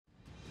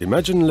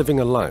Imagine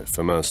living a life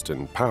immersed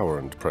in power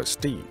and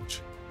prestige,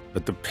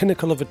 at the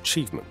pinnacle of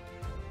achievement,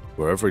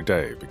 where every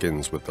day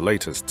begins with the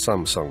latest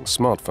Samsung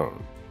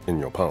smartphone in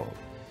your palm.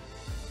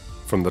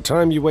 From the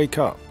time you wake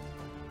up,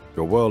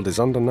 your world is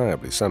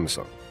undeniably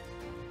Samsung.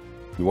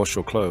 You wash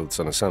your clothes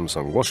in a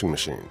Samsung washing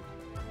machine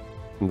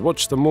and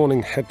watch the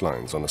morning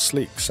headlines on a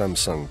sleek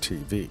Samsung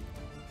TV.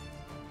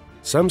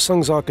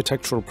 Samsung's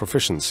architectural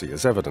proficiency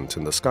is evident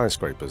in the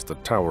skyscrapers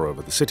that tower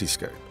over the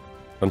cityscape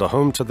and are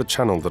home to the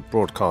channel that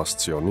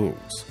broadcasts your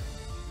news.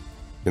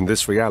 In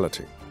this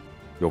reality,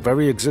 your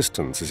very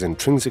existence is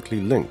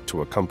intrinsically linked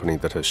to a company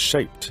that has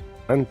shaped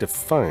and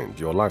defined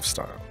your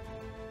lifestyle.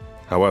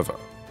 However,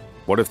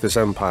 what if this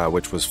empire,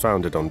 which was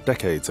founded on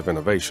decades of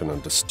innovation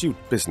and astute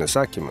business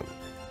acumen,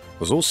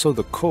 was also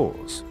the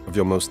cause of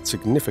your most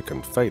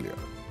significant failure?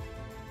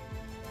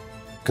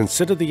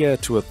 Consider the heir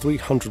to a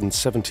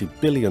 $370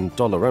 billion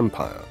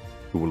empire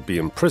who will be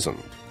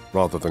imprisoned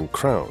rather than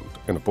crowned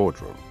in a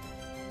boardroom.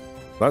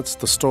 That's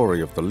the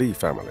story of the Lee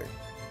family,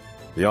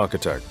 the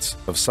architects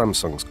of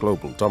Samsung's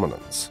global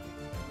dominance.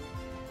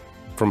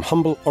 From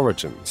humble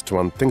origins to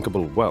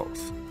unthinkable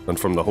wealth, and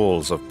from the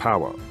halls of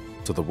power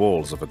to the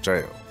walls of a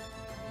jail,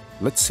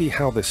 let's see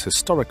how this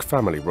historic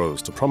family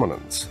rose to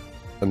prominence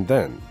and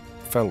then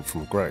fell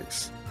from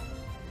grace.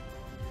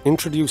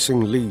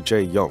 Introducing Lee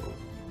Jae-yong,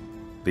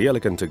 the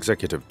elegant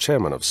executive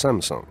chairman of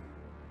Samsung,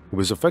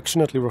 who is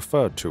affectionately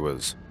referred to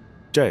as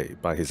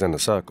Jae by his inner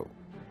circle.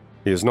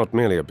 He is not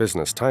merely a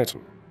business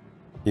titan.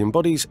 He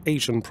embodies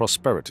Asian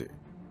prosperity,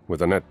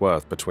 with a net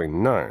worth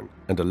between $9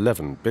 and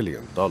 $11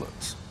 billion.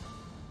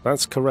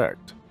 That's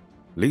correct.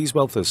 Lee's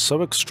wealth is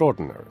so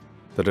extraordinary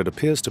that it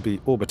appears to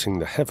be orbiting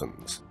the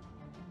heavens,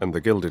 and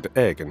the gilded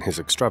egg in his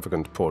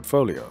extravagant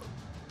portfolio.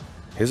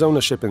 His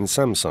ownership in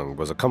Samsung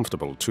was a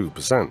comfortable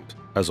 2%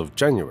 as of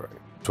January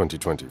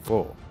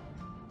 2024.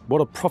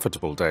 What a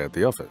profitable day at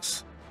the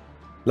office.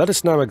 Let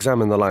us now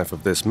examine the life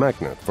of this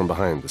magnate from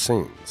behind the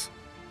scenes.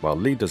 While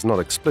Lee does not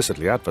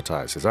explicitly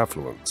advertise his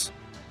affluence,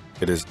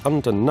 it is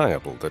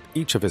undeniable that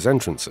each of his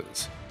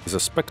entrances is a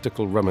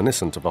spectacle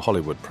reminiscent of a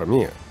Hollywood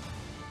premiere.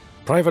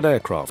 Private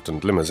aircraft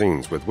and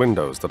limousines with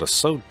windows that are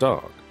so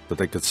dark that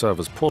they could serve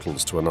as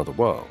portals to another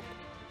world.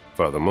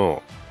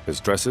 Furthermore, his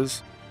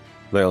dresses,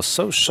 they are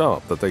so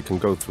sharp that they can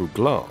go through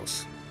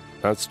glass.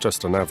 That's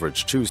just an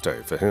average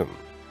Tuesday for him.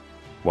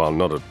 While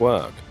not at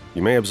work,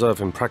 you may observe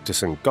him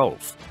practicing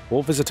golf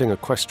or visiting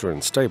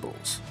equestrian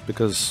stables,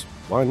 because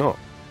why not?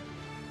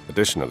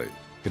 Additionally,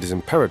 it is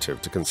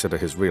imperative to consider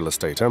his real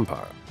estate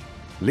empire.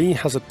 Lee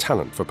has a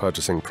talent for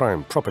purchasing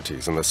prime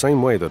properties in the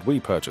same way that we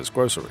purchase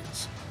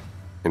groceries.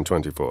 In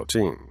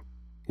 2014,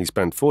 he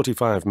spent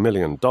 $45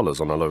 million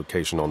on a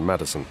location on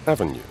Madison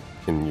Avenue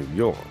in New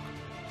York.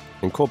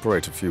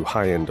 Incorporate a few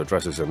high-end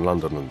addresses in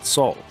London and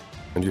Seoul,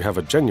 and you have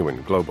a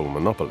genuine global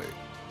monopoly.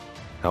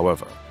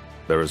 However,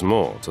 there is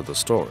more to the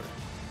story.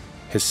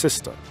 His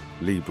sister,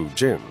 Lee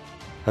Bu-jin,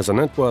 has a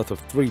net worth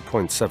of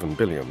 $3.7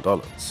 billion.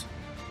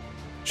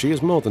 She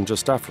is more than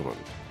just affluent.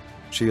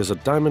 She is a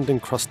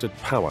diamond-encrusted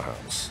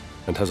powerhouse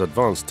and has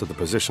advanced to the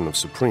position of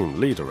supreme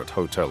leader at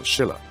Hotel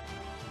Schiller,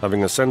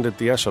 having ascended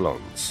the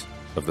echelons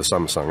of the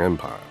Samsung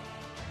empire.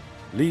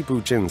 Lee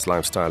Bu-jin's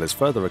lifestyle is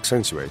further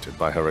accentuated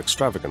by her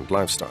extravagant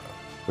lifestyle,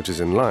 which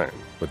is in line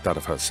with that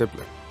of her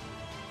sibling.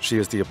 She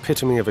is the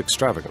epitome of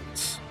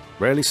extravagance,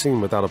 rarely seen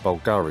without a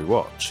Bulgari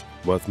watch,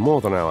 worth more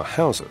than our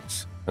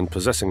houses, and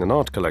possessing an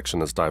art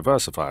collection as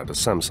diversified as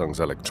Samsung's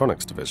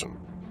electronics division.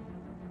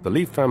 The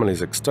Lee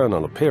family's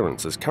external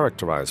appearance is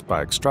characterized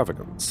by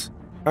extravagance,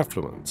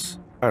 affluence,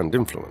 and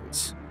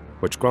influence,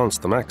 which grants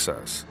them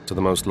access to the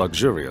most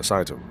luxurious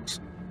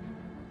items.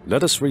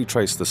 Let us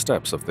retrace the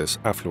steps of this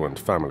affluent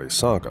family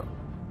saga,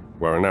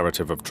 where a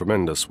narrative of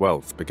tremendous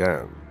wealth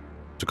began,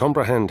 to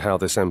comprehend how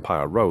this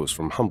empire rose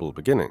from humble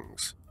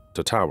beginnings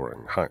to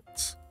towering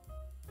heights.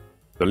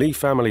 The Lee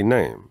family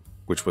name,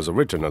 which was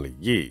originally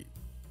Yi,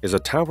 is a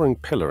towering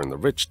pillar in the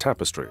rich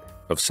tapestry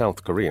of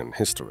South Korean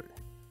history.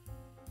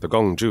 The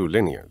Gongju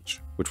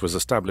lineage, which was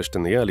established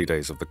in the early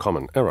days of the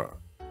Common Era,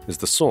 is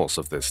the source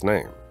of this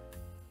name.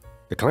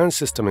 The clan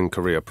system in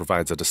Korea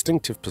provides a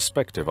distinctive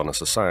perspective on a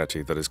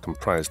society that is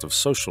comprised of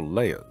social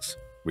layers,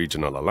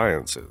 regional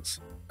alliances,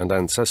 and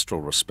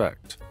ancestral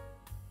respect,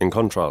 in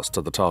contrast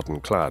to the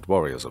tartan-clad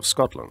warriors of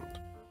Scotland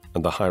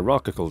and the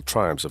hierarchical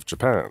tribes of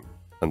Japan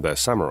and their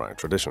samurai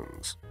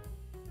traditions.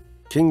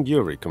 King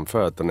Yuri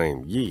conferred the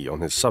name Yi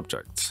on his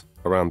subjects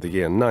around the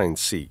year 9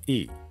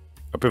 CE,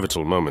 a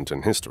pivotal moment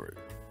in history,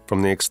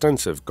 from the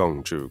extensive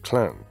Gongju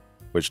clan,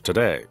 which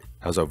today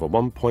has over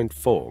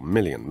 1.4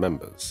 million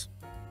members.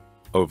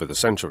 Over the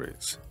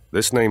centuries,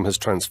 this name has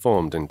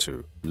transformed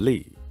into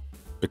Lee,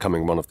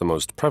 becoming one of the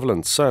most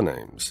prevalent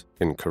surnames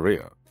in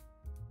Korea.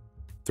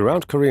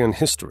 Throughout Korean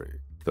history,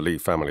 the Lee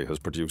family has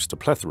produced a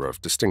plethora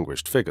of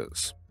distinguished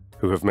figures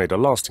who have made a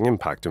lasting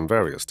impact in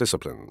various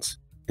disciplines,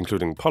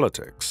 including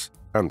politics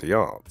and the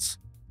arts,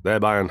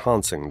 thereby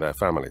enhancing their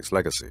family's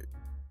legacy.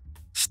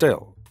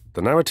 Still,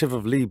 the narrative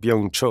of Lee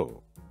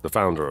Byung-chul, the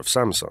founder of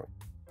Samsung,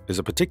 is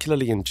a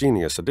particularly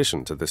ingenious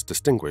addition to this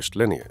distinguished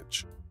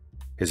lineage.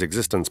 His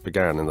existence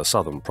began in the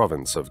southern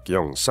province of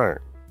Gyeongsang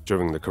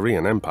during the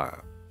Korean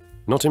Empire,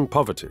 not in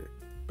poverty,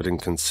 but in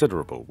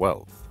considerable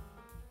wealth.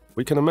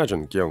 We can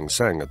imagine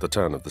Gyeongsang at the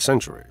turn of the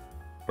century,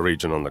 a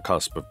region on the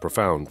cusp of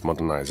profound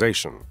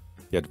modernization,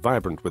 yet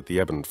vibrant with the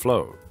ebb and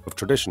flow of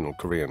traditional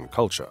Korean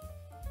culture.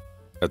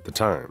 At the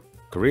time,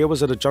 Korea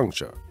was at a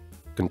juncture,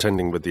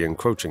 contending with the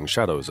encroaching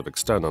shadows of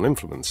external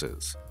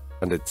influences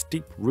and its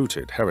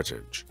deep-rooted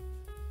heritage.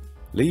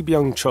 Lee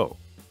Byung-chul,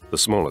 the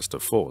smallest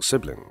of 4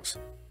 siblings,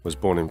 was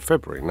born in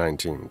February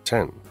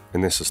 1910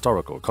 in this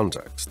historical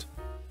context.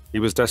 He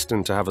was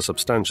destined to have a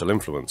substantial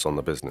influence on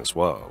the business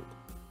world.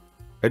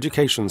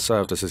 Education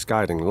served as his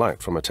guiding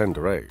light from a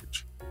tender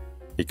age.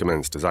 He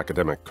commenced his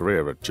academic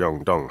career at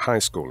Jeongdong High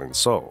School in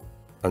Seoul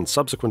and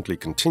subsequently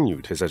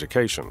continued his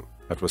education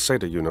at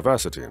Waseda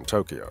University in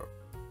Tokyo.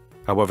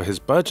 However, his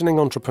burgeoning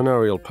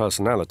entrepreneurial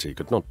personality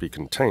could not be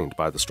contained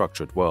by the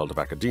structured world of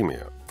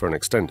academia for an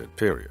extended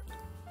period.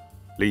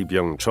 Lee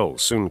Byung-chul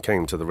soon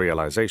came to the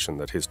realization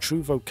that his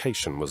true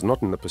vocation was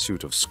not in the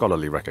pursuit of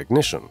scholarly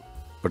recognition,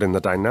 but in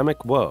the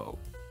dynamic world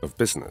of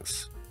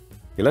business.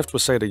 He left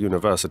Waseda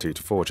University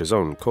to forge his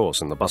own course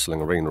in the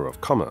bustling arena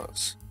of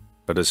commerce,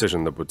 a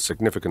decision that would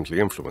significantly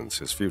influence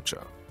his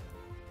future.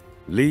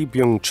 Lee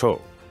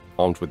Byung-chul,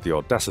 armed with the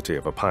audacity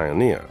of a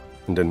pioneer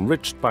and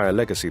enriched by a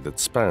legacy that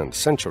spanned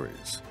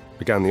centuries,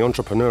 began the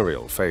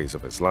entrepreneurial phase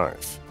of his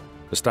life,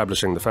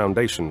 establishing the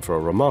foundation for a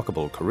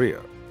remarkable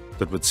career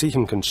that would see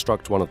him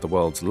construct one of the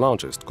world's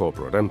largest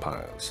corporate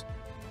empires.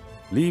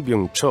 Lee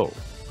Byung-chul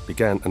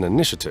began an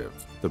initiative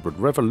that would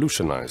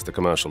revolutionize the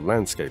commercial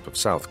landscape of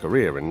South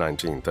Korea in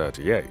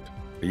 1938,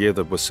 a year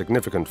that was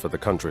significant for the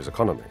country's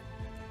economy.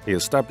 He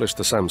established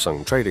the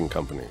Samsung Trading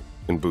Company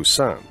in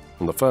Busan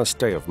on the first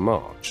day of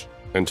March,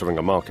 entering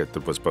a market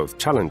that was both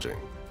challenging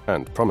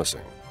and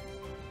promising.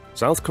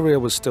 South Korea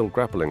was still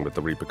grappling with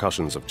the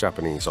repercussions of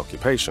Japanese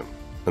occupation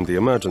and the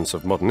emergence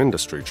of modern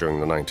industry during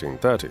the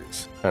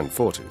 1930s and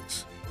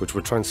 40s, which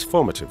were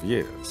transformative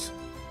years.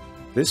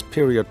 This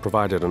period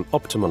provided an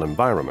optimal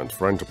environment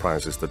for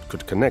enterprises that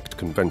could connect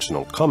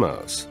conventional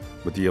commerce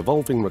with the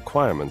evolving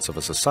requirements of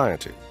a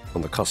society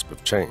on the cusp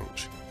of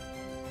change.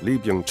 Lee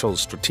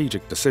Byung-chul's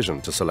strategic decision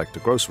to select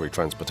a grocery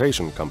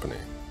transportation company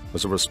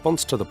was a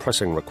response to the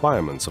pressing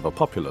requirements of a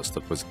populace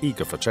that was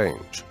eager for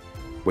change.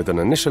 With an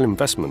initial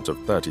investment of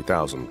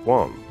 30,000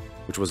 won,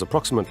 which was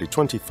approximately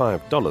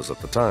 $25 at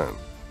the time,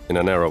 in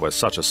an era where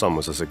such a sum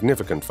was a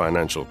significant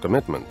financial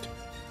commitment,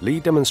 Lee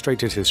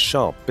demonstrated his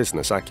sharp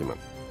business acumen.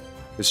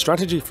 His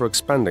strategy for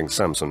expanding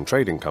Samsung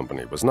Trading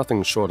Company was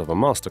nothing short of a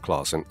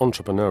masterclass in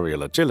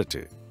entrepreneurial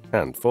agility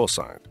and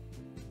foresight.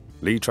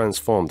 Lee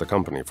transformed the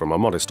company from a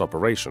modest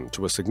operation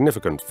to a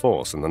significant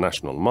force in the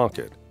national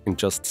market in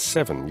just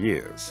 7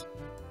 years.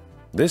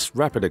 This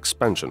rapid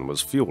expansion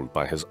was fueled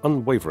by his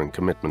unwavering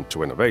commitment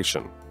to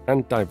innovation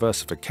and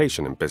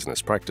diversification in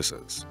business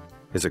practices,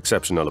 his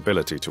exceptional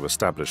ability to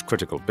establish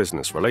critical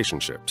business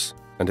relationships,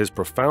 and his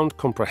profound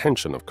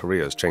comprehension of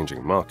Korea's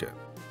changing market.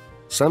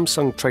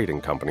 Samsung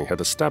Trading Company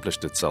had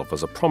established itself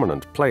as a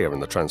prominent player in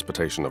the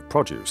transportation of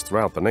produce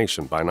throughout the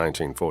nation by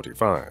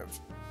 1945.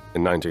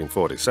 In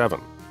 1947,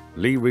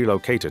 Lee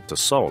relocated to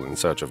Seoul in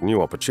search of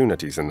new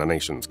opportunities in the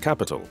nation's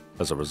capital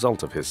as a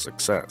result of his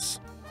success.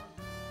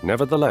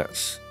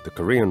 Nevertheless, the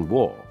Korean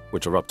War,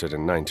 which erupted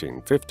in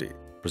 1950,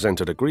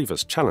 presented a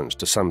grievous challenge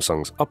to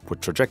Samsung's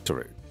upward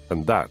trajectory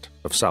and that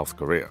of South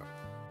Korea.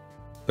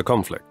 The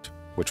conflict,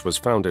 which was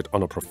founded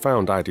on a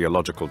profound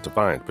ideological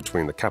divide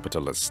between the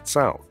capitalist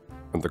South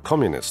and the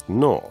communist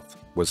North,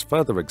 was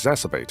further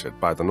exacerbated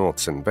by the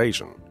North's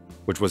invasion,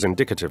 which was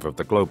indicative of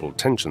the global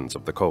tensions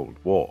of the Cold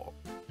War.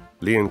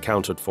 Lee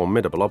encountered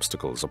formidable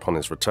obstacles upon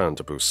his return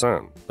to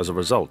Busan as a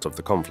result of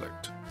the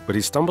conflict, but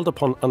he stumbled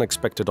upon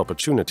unexpected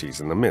opportunities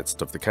in the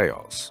midst of the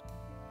chaos.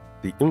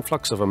 The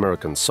influx of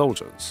American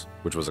soldiers,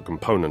 which was a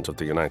component of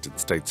the United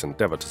States'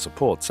 endeavor to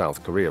support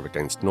South Korea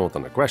against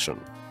Northern aggression,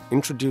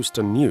 introduced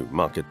a new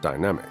market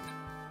dynamic.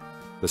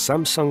 The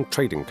Samsung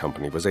Trading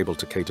Company was able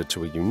to cater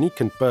to a unique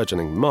and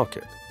burgeoning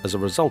market as a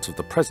result of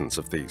the presence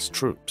of these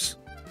troops,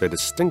 their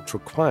distinct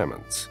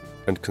requirements,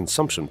 and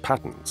consumption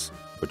patterns,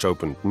 which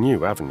opened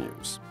new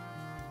avenues.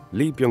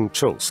 Lee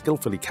Byung-chul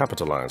skillfully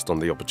capitalized on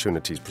the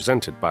opportunities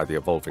presented by the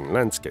evolving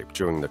landscape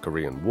during the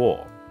Korean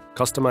War,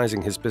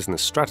 customizing his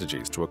business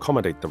strategies to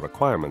accommodate the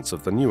requirements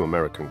of the new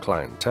American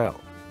clientele.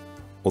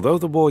 Although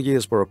the war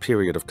years were a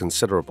period of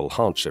considerable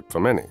hardship for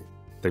many,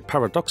 they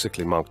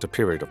paradoxically marked a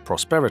period of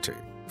prosperity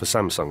for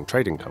Samsung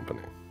Trading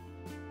Company.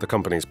 The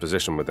company's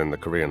position within the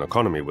Korean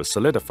economy was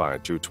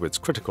solidified due to its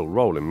critical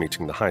role in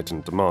meeting the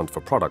heightened demand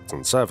for products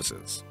and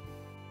services.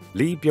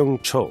 Lee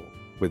Byung-chul,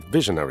 with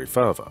visionary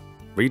fervor,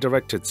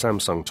 redirected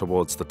Samsung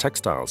towards the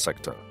textile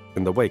sector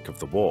in the wake of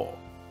the war,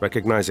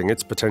 recognizing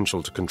its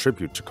potential to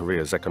contribute to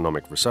Korea's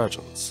economic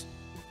resurgence.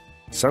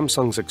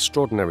 Samsung's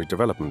extraordinary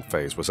development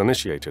phase was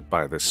initiated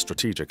by this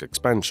strategic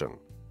expansion,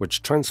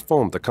 which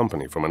transformed the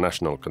company from a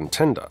national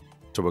contender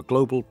to a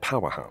global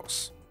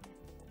powerhouse.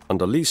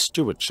 Under Lee's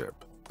stewardship,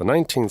 the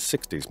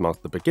 1960s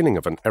marked the beginning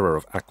of an era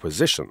of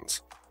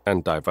acquisitions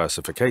and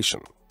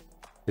diversification.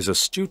 His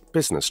astute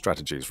business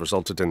strategies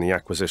resulted in the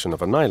acquisition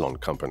of a nylon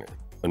company,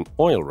 an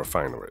oil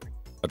refinery,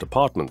 a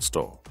department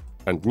store,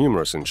 and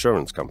numerous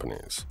insurance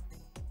companies.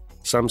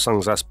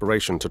 Samsung's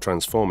aspiration to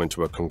transform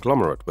into a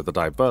conglomerate with a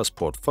diverse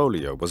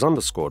portfolio was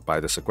underscored by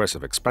this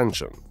aggressive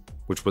expansion,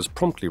 which was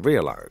promptly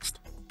realized.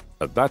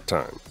 At that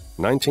time,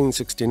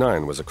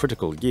 1969 was a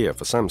critical year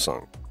for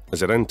Samsung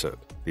as it entered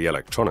the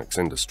electronics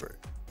industry.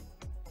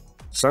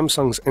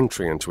 Samsung's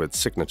entry into its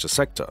signature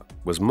sector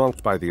was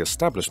marked by the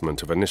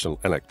establishment of initial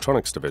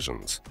electronics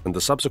divisions and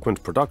the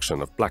subsequent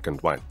production of black and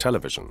white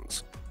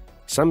televisions.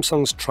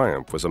 Samsung's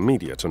triumph was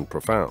immediate and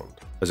profound,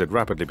 as it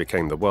rapidly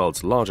became the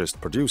world's largest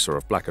producer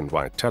of black and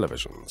white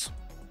televisions.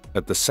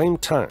 At the same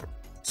time,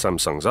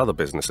 Samsung's other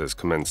businesses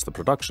commenced the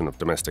production of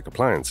domestic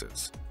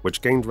appliances,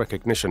 which gained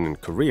recognition in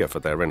Korea for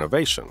their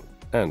innovation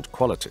and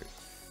quality.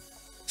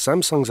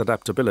 Samsung's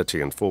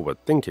adaptability and forward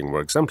thinking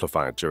were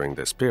exemplified during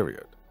this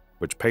period,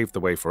 which paved the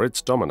way for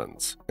its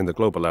dominance in the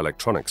global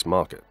electronics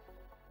market.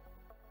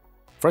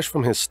 Fresh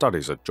from his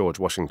studies at George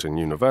Washington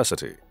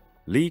University,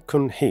 Lee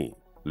Kun-hee,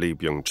 Lee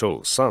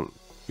Byung-chul's son,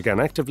 began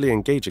actively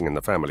engaging in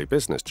the family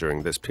business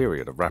during this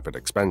period of rapid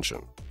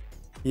expansion.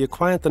 He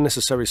acquired the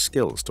necessary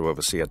skills to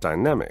oversee a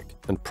dynamic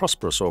and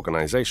prosperous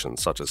organization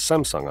such as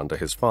Samsung under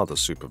his father's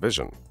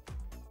supervision.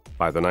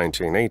 By the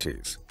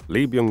 1980s,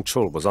 Lee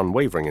Byung-chul was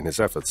unwavering in his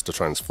efforts to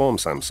transform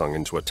Samsung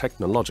into a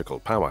technological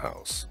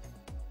powerhouse.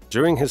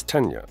 During his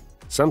tenure,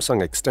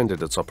 Samsung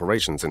extended its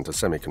operations into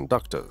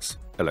semiconductors,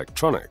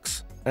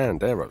 electronics, and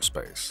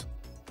aerospace.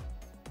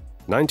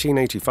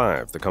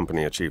 1985, the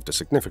company achieved a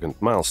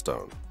significant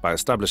milestone by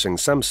establishing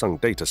Samsung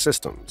Data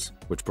Systems,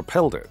 which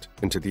propelled it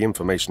into the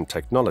information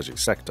technology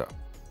sector.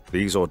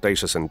 These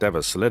audacious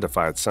endeavors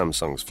solidified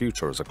Samsung's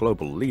future as a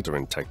global leader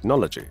in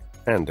technology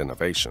and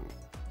innovation.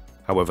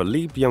 However,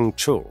 Lee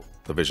Byung-chul,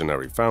 the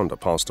visionary founder,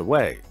 passed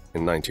away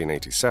in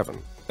 1987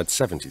 at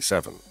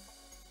 77.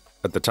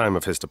 At the time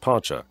of his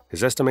departure,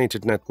 his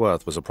estimated net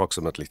worth was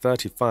approximately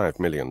 $35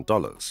 million,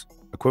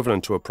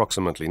 equivalent to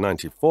approximately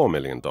 $94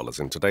 million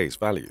in today's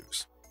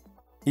values.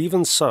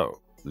 Even so,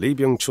 Lee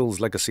Byung-chul's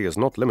legacy is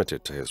not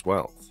limited to his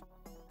wealth.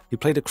 He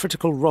played a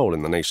critical role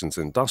in the nation's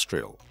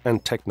industrial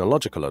and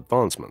technological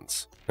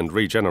advancements and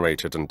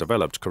regenerated and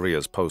developed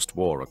Korea's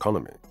post-war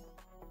economy.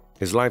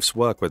 His life's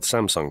work with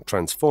Samsung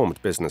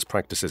transformed business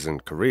practices in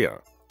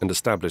Korea and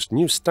established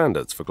new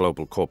standards for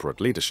global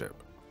corporate leadership.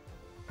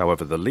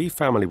 However, the Lee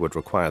family would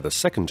require the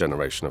second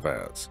generation of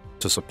heirs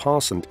to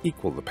surpass and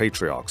equal the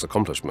patriarch's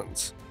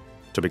accomplishments,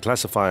 to be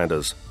classified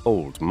as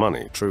old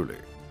money truly.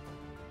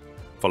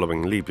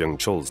 Following Lee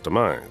Byung-chul's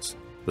demise,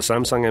 the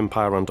Samsung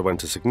empire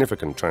underwent a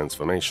significant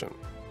transformation.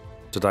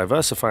 To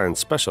diversify and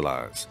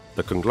specialize,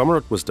 the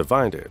conglomerate was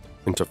divided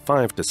into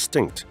 5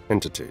 distinct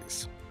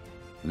entities.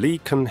 Lee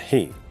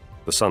Kun-hee,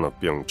 the son of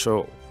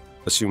Byung-chul,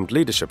 assumed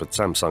leadership at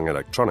Samsung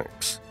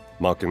Electronics,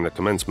 marking the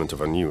commencement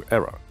of a new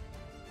era.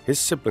 His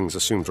siblings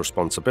assumed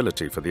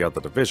responsibility for the other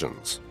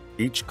divisions,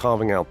 each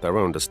carving out their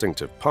own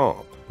distinctive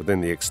path within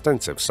the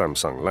extensive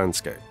Samsung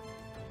landscape.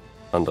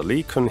 Under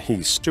Lee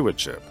Kun-hee's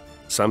stewardship,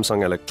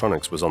 Samsung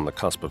Electronics was on the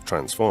cusp of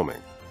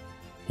transforming.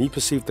 He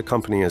perceived the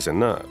company as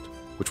inert,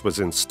 which was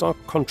in stark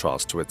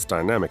contrast to its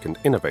dynamic and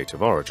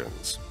innovative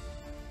origins.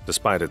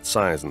 Despite its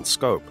size and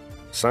scope,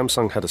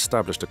 Samsung had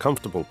established a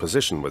comfortable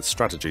position with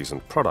strategies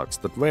and products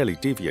that rarely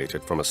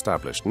deviated from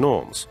established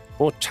norms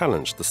or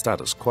challenged the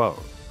status quo.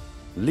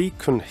 Lee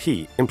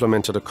Kun-hee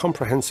implemented a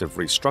comprehensive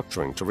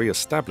restructuring to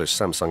re-establish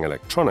Samsung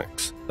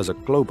Electronics as a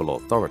global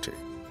authority.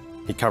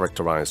 He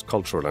characterized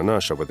cultural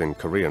inertia within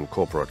Korean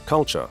corporate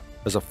culture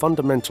as a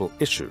fundamental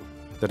issue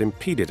that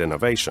impeded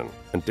innovation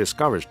and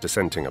discouraged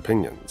dissenting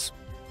opinions.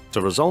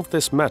 To resolve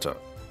this matter,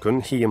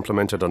 Kun-hee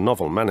implemented a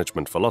novel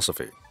management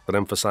philosophy that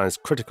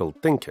emphasized critical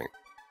thinking,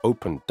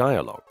 open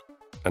dialogue,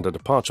 and a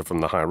departure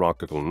from the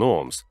hierarchical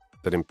norms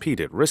that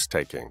impeded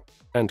risk-taking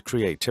and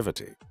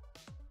creativity.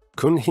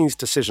 Kun-hee's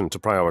decision to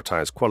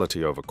prioritize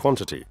quality over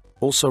quantity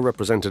also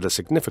represented a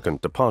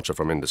significant departure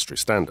from industry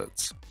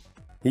standards.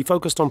 He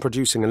focused on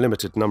producing a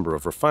limited number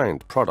of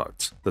refined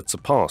products that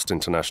surpassed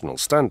international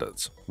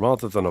standards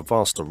rather than a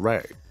vast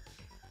array.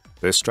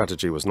 This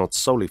strategy was not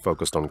solely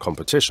focused on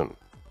competition.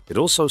 It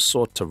also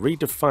sought to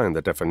redefine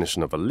the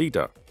definition of a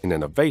leader in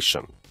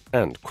innovation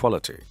and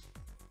quality.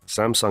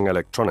 Samsung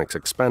Electronics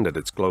expanded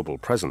its global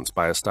presence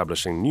by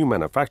establishing new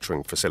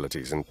manufacturing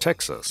facilities in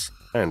Texas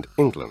and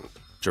England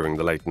during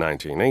the late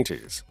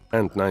 1980s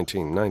and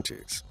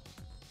 1990s.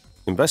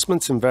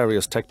 Investments in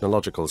various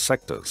technological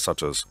sectors,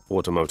 such as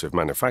automotive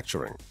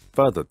manufacturing,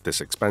 furthered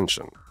this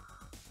expansion.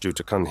 Due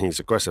to Kun-hee's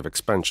aggressive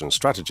expansion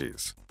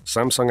strategies,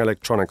 Samsung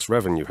Electronics'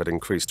 revenue had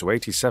increased to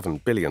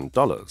 $87 billion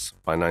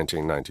by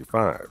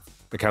 1995,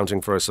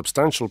 accounting for a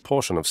substantial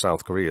portion of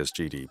South Korea's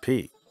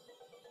GDP.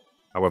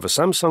 However,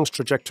 Samsung's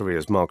trajectory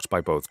is marked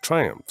by both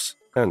triumphs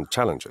and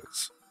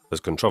challenges,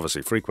 as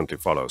controversy frequently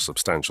follows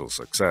substantial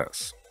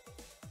success.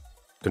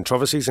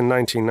 Controversies in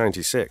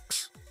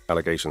 1996,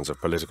 allegations of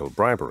political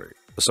bribery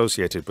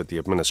associated with the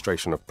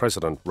administration of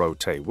President Roh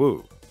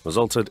Tae-woo,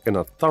 resulted in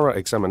a thorough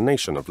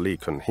examination of Lee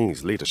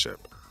Kun-hee's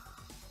leadership.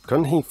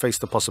 Kun-hee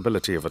faced the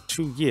possibility of a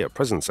 2-year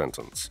prison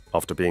sentence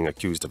after being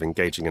accused of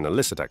engaging in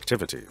illicit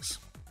activities.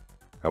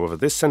 However,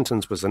 this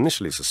sentence was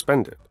initially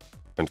suspended,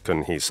 and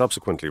Kun-hee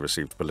subsequently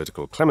received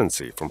political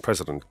clemency from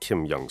President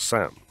Kim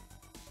Young-sam.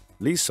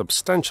 Lee's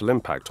substantial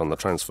impact on the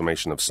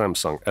transformation of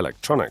Samsung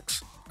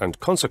Electronics, and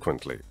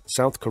consequently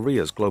South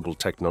Korea's global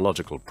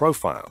technological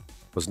profile,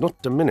 was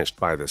not diminished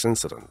by this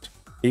incident,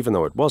 even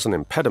though it was an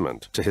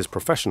impediment to his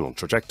professional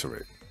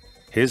trajectory.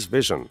 His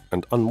vision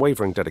and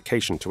unwavering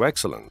dedication to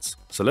excellence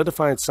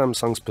solidified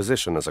Samsung's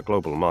position as a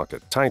global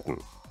market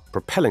titan,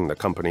 propelling the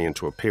company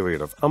into a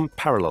period of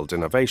unparalleled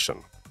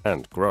innovation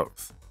and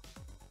growth.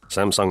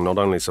 Samsung not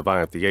only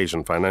survived the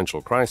Asian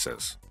financial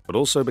crisis, but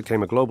also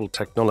became a global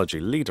technology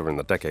leader in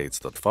the decades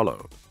that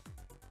followed.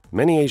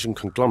 Many Asian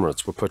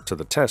conglomerates were put to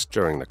the test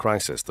during the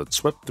crisis that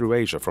swept through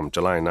Asia from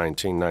July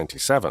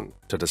 1997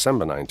 to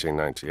December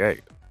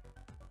 1998.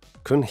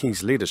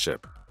 Kun-hee's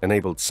leadership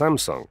enabled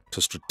Samsung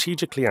to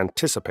strategically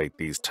anticipate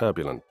these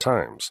turbulent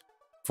times,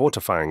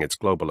 fortifying its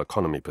global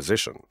economy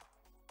position.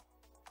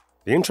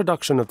 The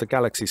introduction of the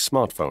Galaxy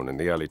smartphone in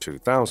the early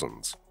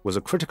 2000s was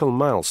a critical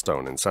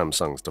milestone in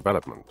Samsung's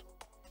development.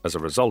 As a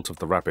result of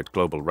the rapid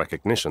global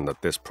recognition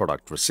that this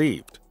product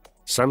received,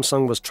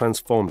 Samsung was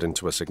transformed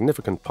into a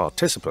significant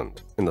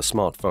participant in the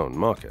smartphone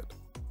market.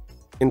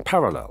 In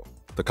parallel,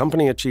 the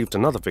company achieved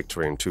another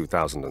victory in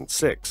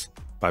 2006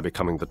 by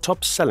becoming the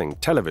top-selling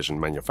television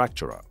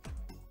manufacturer.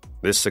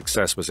 This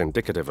success was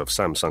indicative of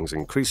Samsung's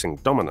increasing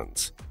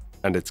dominance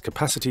and its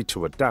capacity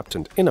to adapt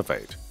and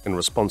innovate in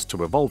response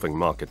to evolving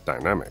market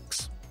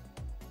dynamics.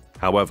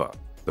 However,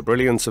 the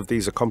brilliance of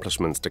these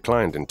accomplishments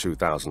declined in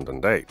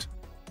 2008,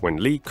 when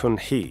Lee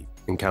Kun-hee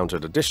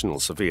encountered additional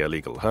severe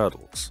legal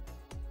hurdles.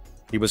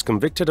 He was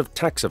convicted of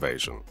tax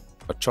evasion,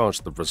 a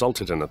charge that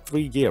resulted in a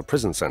 3-year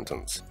prison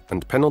sentence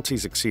and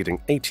penalties exceeding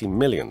 $80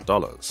 million.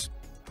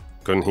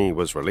 Kun-hee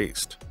was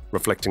released,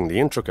 reflecting the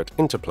intricate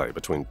interplay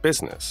between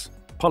business,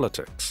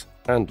 politics,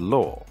 and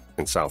law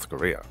in South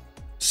Korea,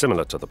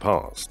 similar to the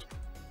past.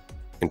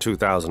 In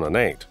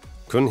 2008,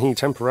 Kun-hee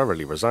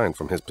temporarily resigned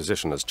from his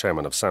position as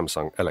chairman of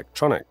Samsung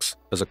Electronics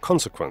as a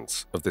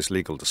consequence of this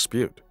legal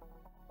dispute.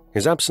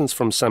 His absence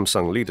from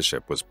Samsung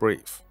leadership was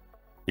brief.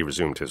 He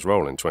resumed his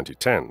role in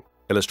 2010,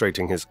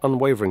 illustrating his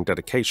unwavering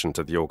dedication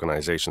to the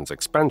organization's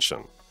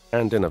expansion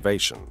and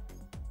innovation.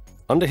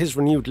 Under his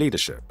renewed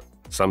leadership,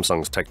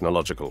 Samsung's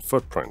technological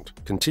footprint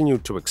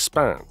continued to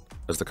expand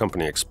as the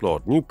company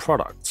explored new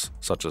products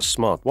such as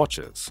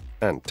smartwatches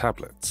and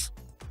tablets.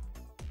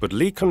 But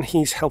Lee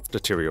Kun-hee's health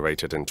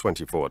deteriorated in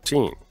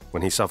 2014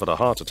 when he suffered a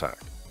heart attack,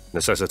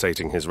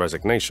 necessitating his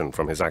resignation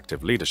from his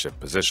active leadership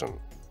position.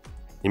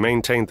 He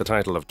maintained the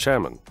title of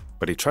chairman,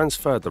 but he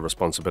transferred the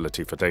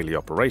responsibility for daily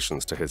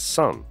operations to his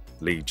son,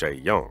 Lee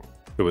Jae-yong,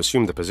 who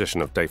assumed the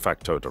position of de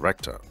facto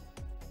director.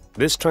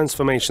 This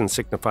transformation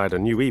signified a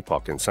new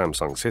epoch in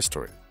Samsung's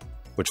history,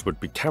 which would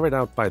be carried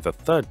out by the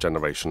third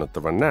generation of the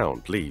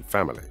renowned Lee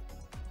family.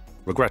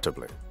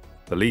 Regrettably,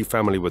 the Lee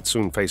family would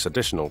soon face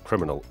additional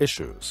criminal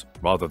issues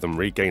rather than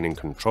regaining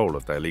control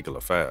of their legal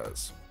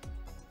affairs.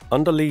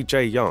 Under Lee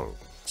Jae-yong,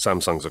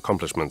 Samsung's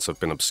accomplishments have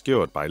been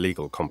obscured by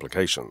legal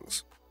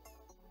complications.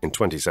 In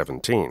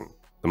 2017,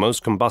 the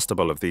most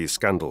combustible of these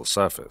scandals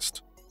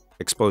surfaced,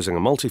 exposing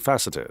a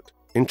multifaceted,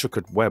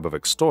 intricate web of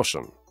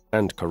extortion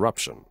and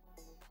corruption.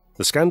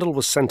 The scandal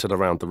was centered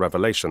around the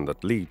revelation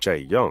that Lee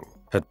Jae-yong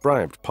had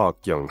bribed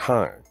Park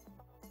Geun-hye,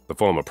 the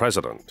former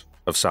president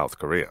of South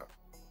Korea.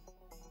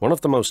 One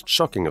of the most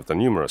shocking of the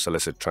numerous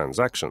illicit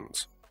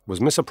transactions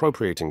was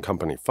misappropriating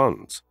company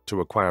funds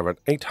to acquire an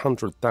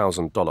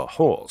 $800,000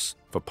 horse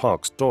for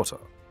Park's daughter.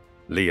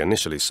 Lee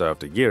initially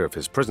served a year of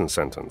his prison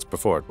sentence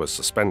before it was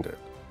suspended.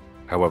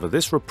 However,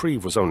 this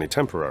reprieve was only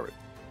temporary,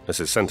 as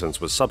his sentence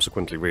was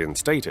subsequently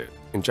reinstated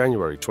in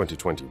January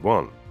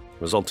 2021,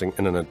 resulting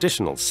in an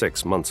additional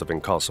 6 months of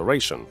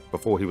incarceration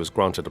before he was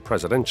granted a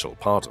presidential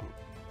pardon.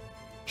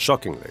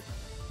 Shockingly,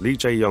 Lee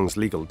Jae-yong's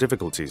legal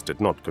difficulties did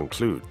not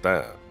conclude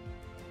there.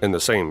 In the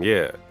same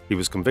year, he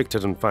was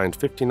convicted and fined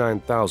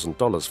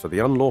 $59,000 for the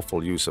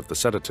unlawful use of the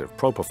sedative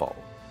propofol.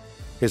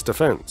 His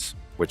defense,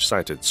 which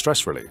cited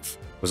stress relief,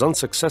 was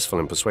unsuccessful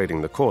in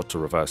persuading the court to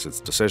reverse its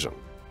decision.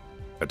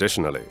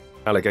 Additionally,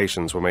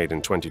 allegations were made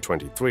in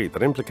 2023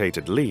 that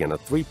implicated Lee in a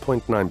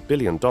 $3.9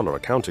 billion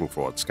accounting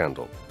fraud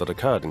scandal that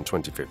occurred in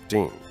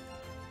 2015.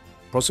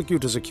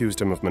 Prosecutors accused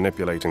him of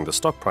manipulating the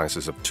stock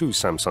prices of 2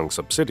 Samsung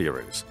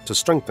subsidiaries to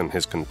strengthen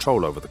his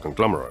control over the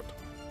conglomerate.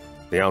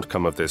 The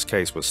outcome of this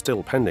case was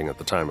still pending at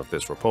the time of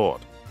this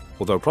report,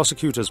 although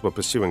prosecutors were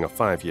pursuing a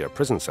 5-year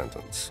prison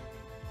sentence.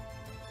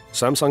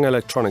 Samsung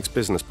Electronics'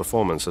 business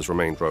performance has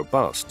remained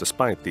robust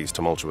despite these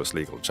tumultuous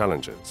legal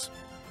challenges.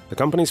 The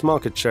company's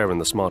market share in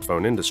the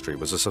smartphone industry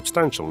was a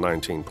substantial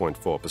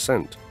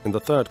 19.4% in the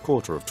third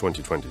quarter of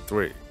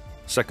 2023,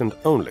 second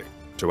only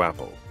to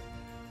Apple.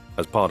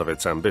 As part of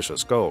its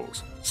ambitious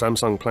goals,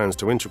 Samsung plans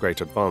to integrate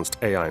advanced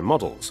AI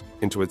models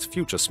into its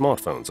future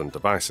smartphones and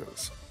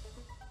devices.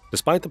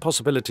 Despite the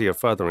possibility of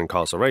further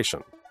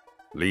incarceration,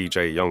 Lee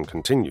Jae-yong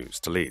continues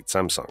to lead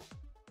Samsung.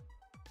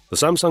 The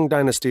Samsung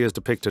dynasty is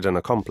depicted in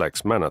a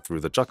complex manner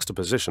through the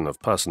juxtaposition of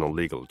personal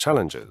legal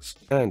challenges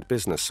and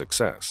business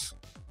success.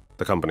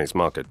 The company's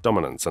market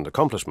dominance and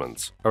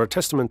accomplishments are a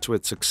testament to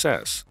its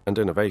success and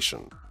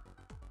innovation.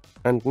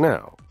 And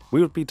now,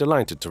 we would be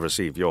delighted to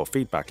receive your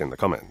feedback in the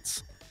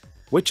comments.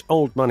 Which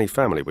old money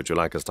family would you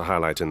like us to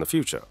highlight in the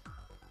future?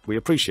 We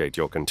appreciate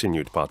your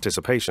continued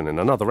participation in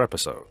another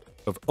episode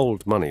of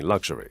Old Money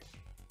Luxury.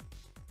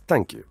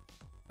 Thank you,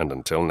 and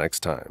until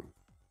next time.